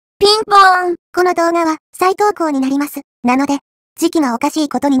ボーン。この動画は再投稿になります。なので、時期がおかしい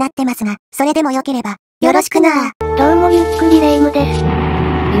ことになってますが、それでもよければ、よろしくな。どうもゆっくりレ夢ムです。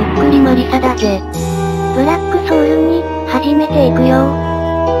ゆっくりマリサだぜ。ブラックソウルに、始めていくよ。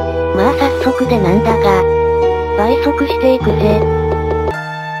まあ早速でなんだが、倍速していくぜ。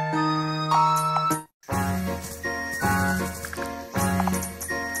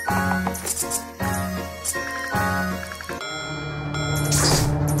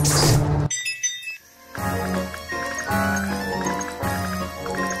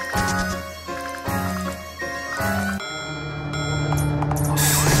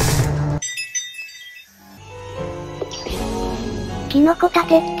キノコ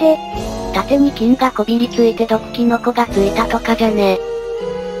盾って、盾に金がこびりついて毒キノコがついたとかじゃね。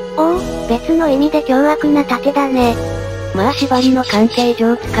おお、別の意味で凶悪な盾だね。まあ縛りの関係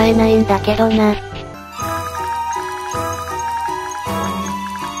上使えないんだけどな。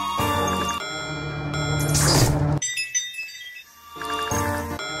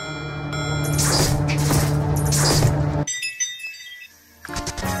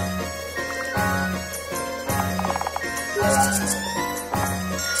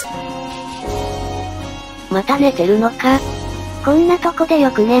また寝てるのか？こんなとこでよ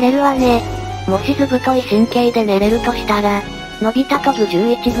く寝れるわね。もしずぶとい神経で寝れるとしたら、のび太とブ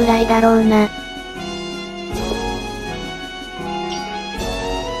11ぐらいだろうな。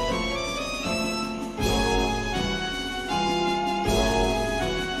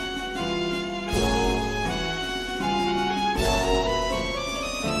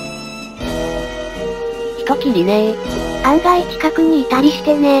人きりねえ。案外近くにいたりし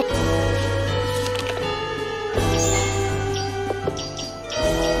てね。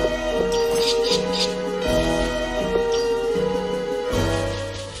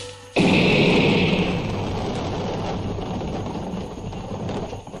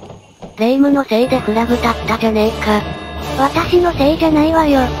レ夢ムのせいでフラグ立ったじゃねえか。私のせいじゃないわ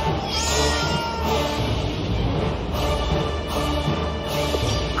よ。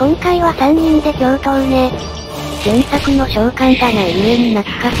今回は3人で共闘ね。前作の召喚がない上に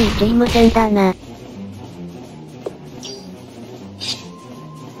懐かしいチーム戦だな。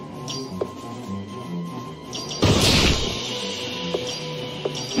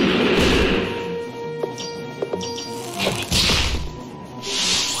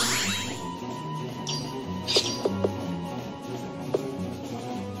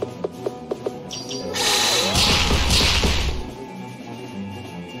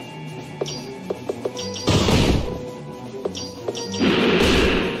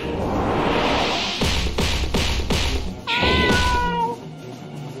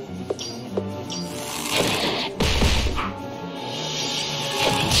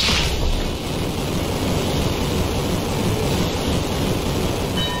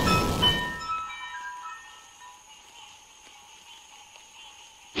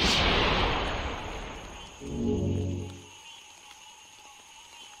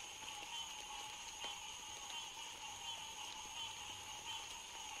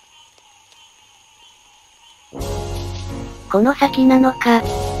この先なのか。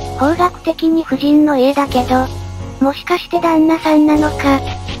方角的に夫人の家だけど、もしかして旦那さんなのか。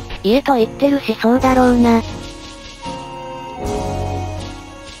家と言ってるしそうだろうな。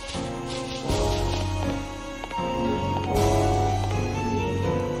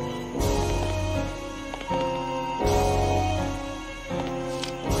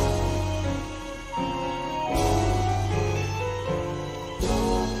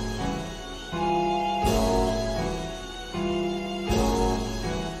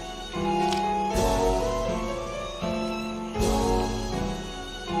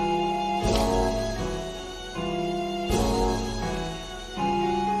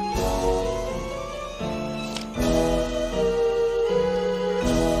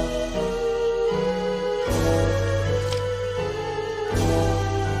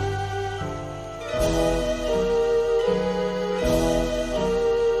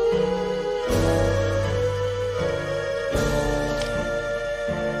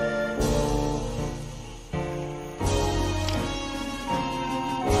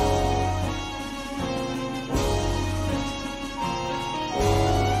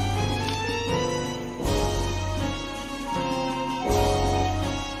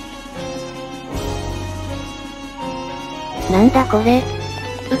なんだこれ。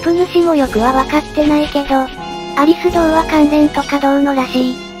ウプ主もよくはわかってないけど、アリス童話関連とかどうのら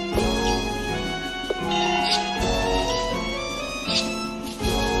しい。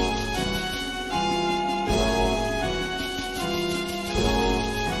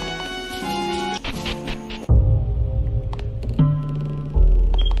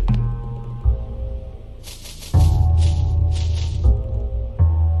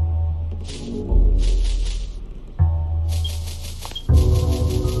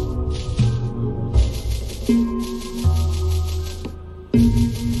騎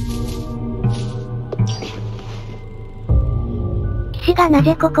士がな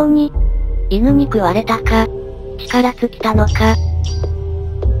ぜここに？犬に食われたか？力尽きたのか？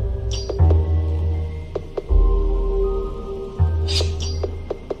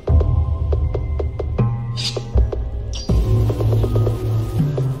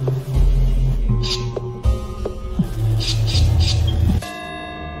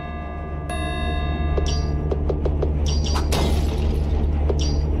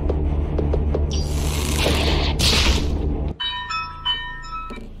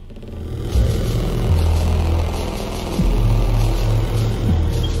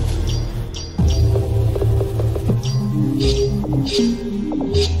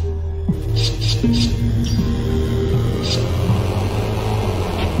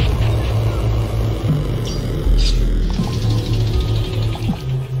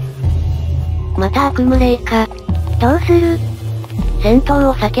また悪夢霊か。どうする？戦闘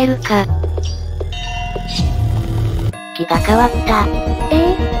を避けるか。気が変わった。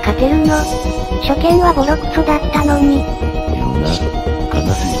勝てるの？初見はボロクソだったのに。みんな、悲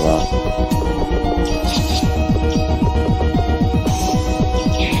しいわ。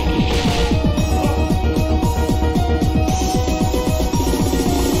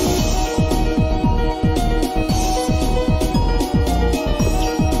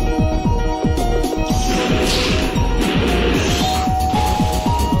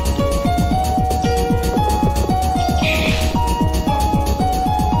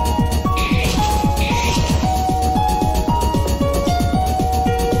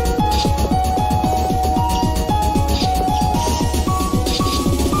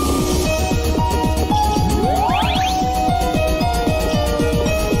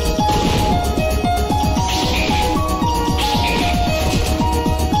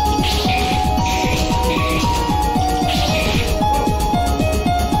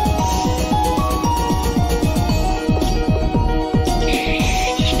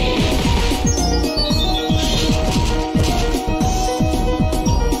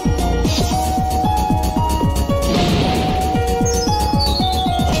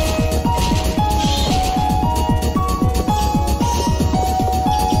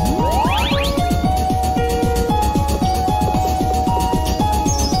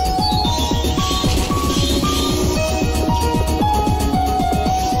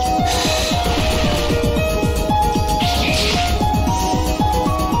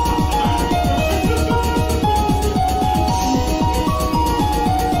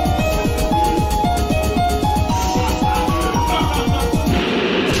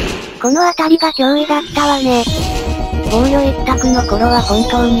この辺りが脅威だったわね。防御一択の頃は本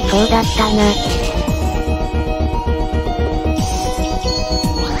当にそうだったな。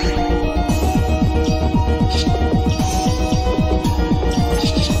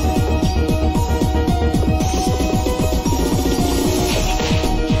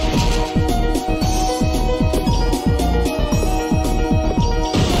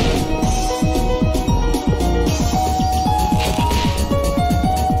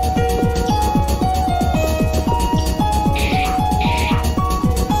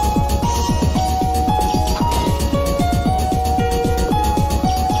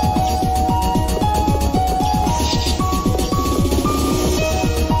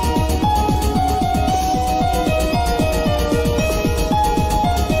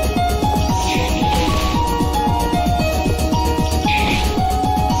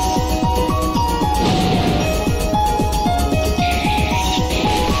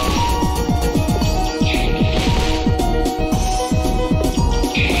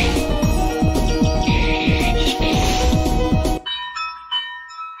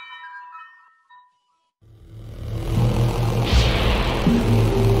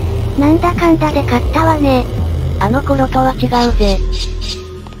なんだかんだで勝ったわね。あの頃とは違うぜ。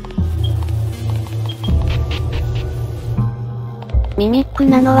ミミック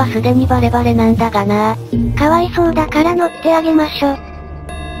なのはすでにバレバレなんだがな。かわいそうだから乗ってあげましょ。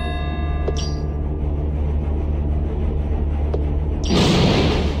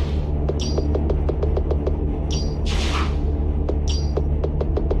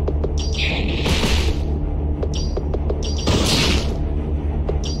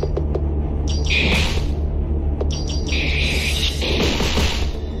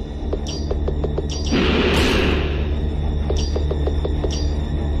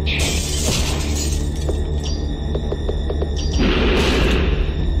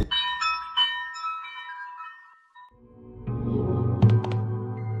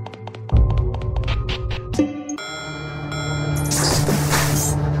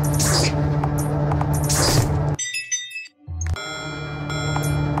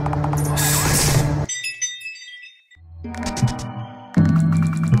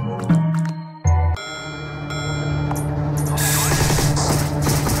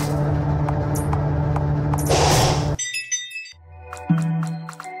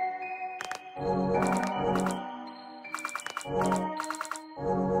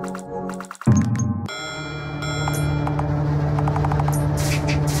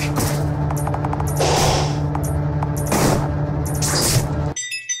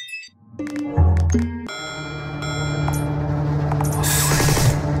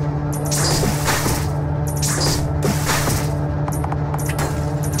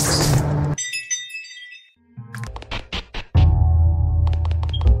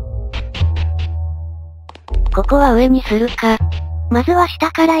ここは上にするか。まずは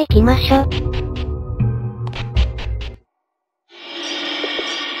下から行きましょ。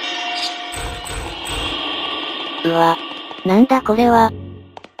うわ。なんだこれは。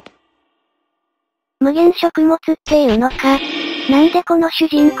無限食物っていうのか。なんでこの主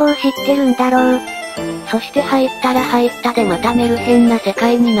人公知ってるんだろう。そして入ったら入ったでまたメルヘンな世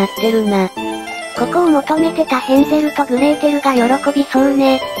界になってるな。ここを求めてたヘンゼルとグレーテルが喜びそう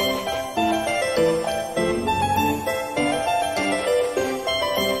ね。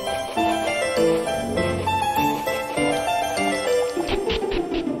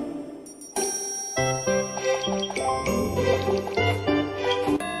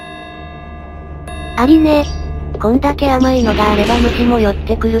ありね。こんだけ甘いのがあれば虫も寄っ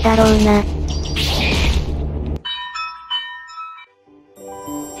てくるだろうな。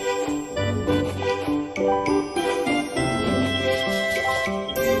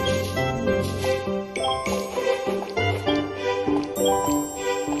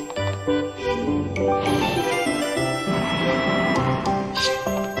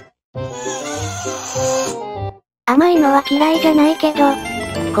甘いのは嫌いじゃないけど、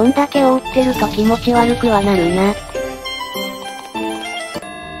こんだけ覆ってると気持ち悪くはなるな。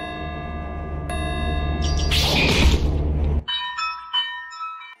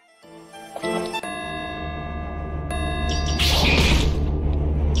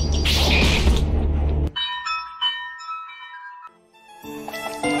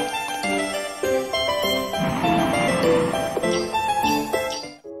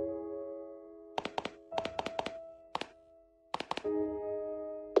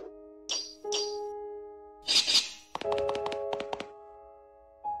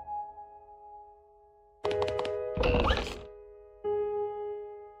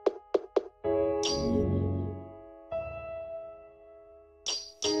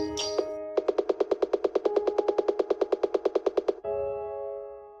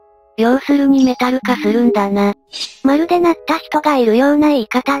要するにメタル化するんだな。まるでなった人がいるような言い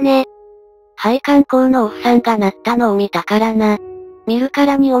方ね。配管工のおっさんがなったのを見たからな。見るか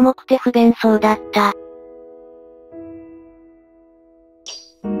らに重くて不便そうだった。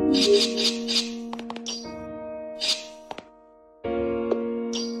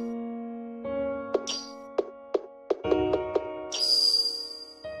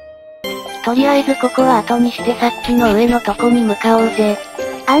とりあえずここは後にしてさっきの上のとこに向かおうぜ。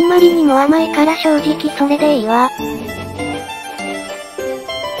あんまりにも甘いから正直それでいいわ。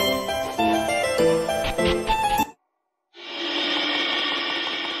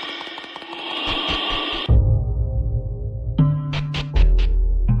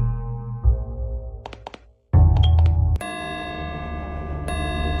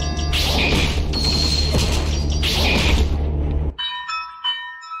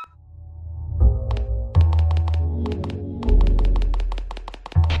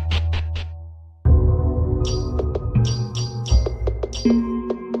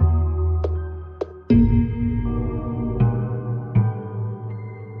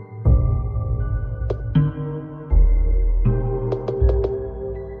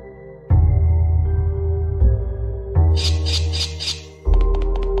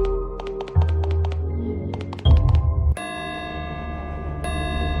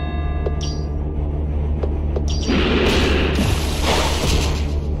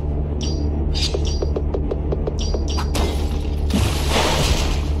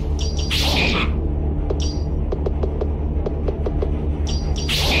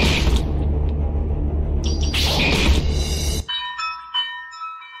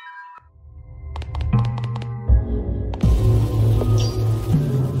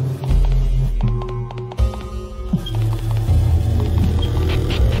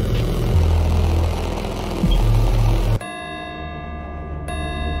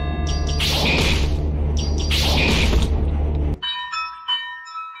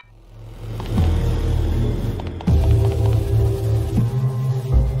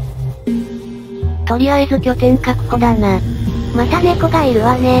とりあえず拠点確保だな。また猫がいる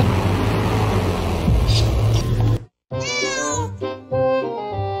わね。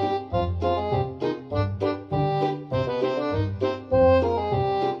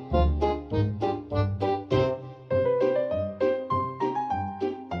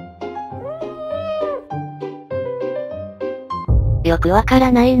よくわか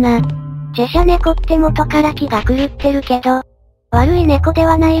らないな。チェシャ猫って元から気が狂ってるけど、悪い猫で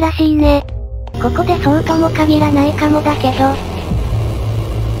はないらしいね。ここでそうとも限らないかもだけど。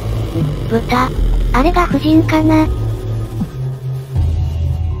豚。あれが夫人かな。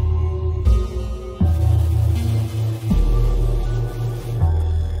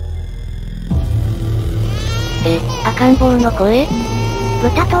赤ん坊の声？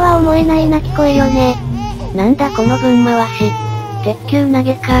豚とは思えない鳴き声よね。なんだこの分回し。鉄球投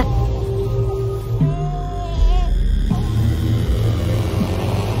げか。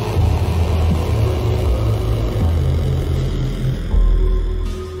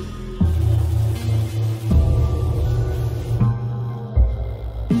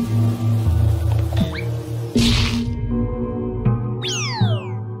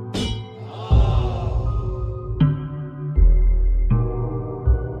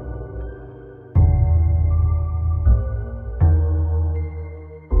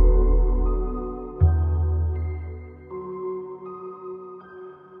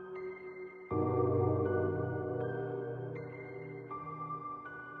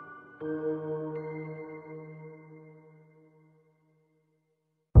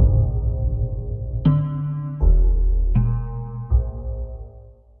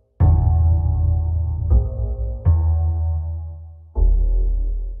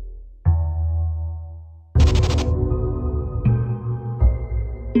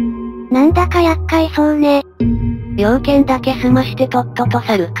なんだか厄介そうね。要件だけ済ましてとっとと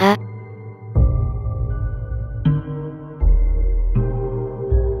去るか。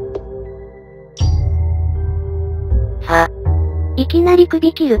いきなり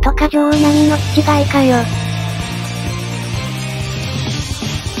首切るとか女王並みの気違いかよ。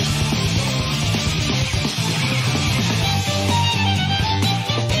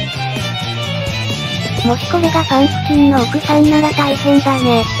もしこれがパンプキンの奥さんなら大変だ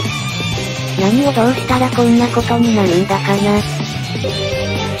ね。何をどうしたらこんなことになるんだかな。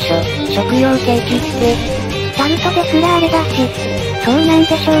食用ケーキって。タルトですらあれだし。そうなんで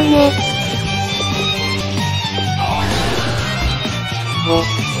しょうね。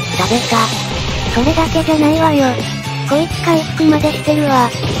食べた。それだけじゃないわよ。こいつ回復までしてるわ。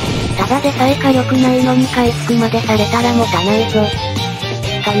ただでさえ火力ないのに回復までされたら持たないぞ。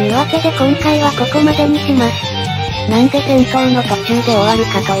というわけで今回はここまでにします。なんで戦闘の途中で終わる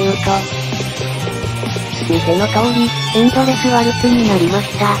かというと、見ての通り、エンドレスワルツになりま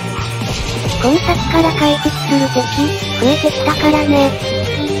した。今作から回復する敵、増えてきたからね。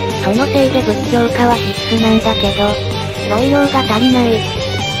そのせいで武器強化は必須なんだけど、容量が足りない。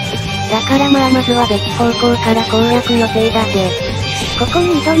だからまずは別方向から攻略予定だぜ。ここ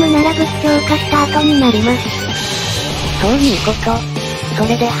に挑むなら武器強化した後になります。そういうこと。そ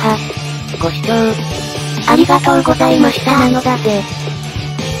れでご視聴ありがとうございましたなのだぜ。